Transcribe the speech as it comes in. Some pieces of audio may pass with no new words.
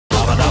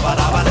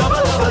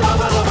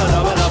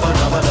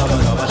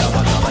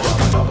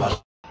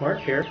Mark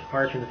here,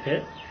 Mark in the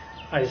Pit.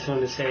 I just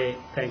wanted to say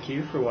thank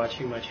you for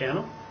watching my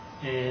channel.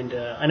 And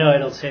I know I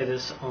don't say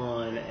this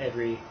on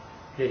every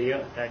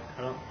video. In fact,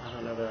 I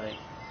don't know that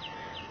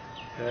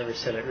I've ever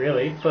said it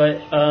really.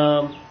 But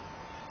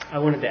I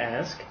wanted to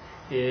ask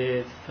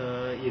if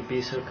you'd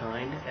be so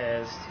kind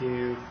as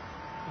to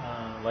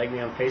like me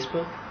on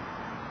Facebook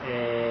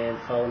and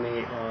follow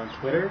me on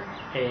Twitter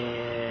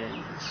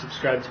and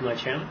subscribe to my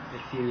channel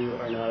if you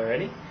are not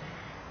already.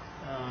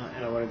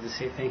 And I wanted to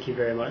say thank you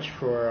very much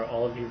for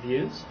all of your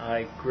views.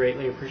 I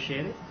greatly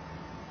appreciate it.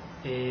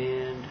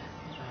 And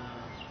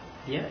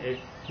yeah, if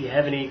you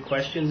have any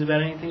questions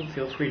about anything,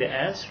 feel free to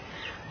ask.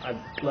 I'd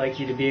like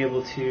you to be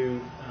able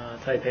to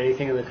type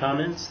anything in the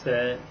comments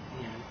that,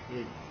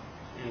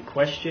 any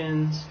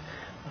questions.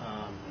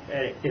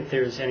 If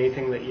there's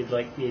anything that you'd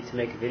like me to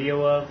make a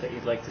video of, that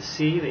you'd like to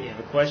see, that you have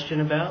a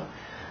question about,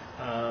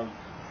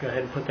 go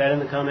ahead and put that in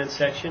the comments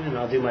section and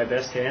I'll do my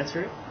best to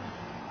answer it.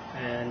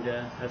 And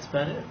that's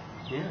about it.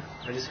 Yeah,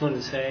 I just wanted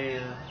to say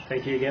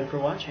thank you again for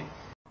watching.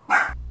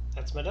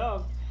 That's my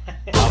dog.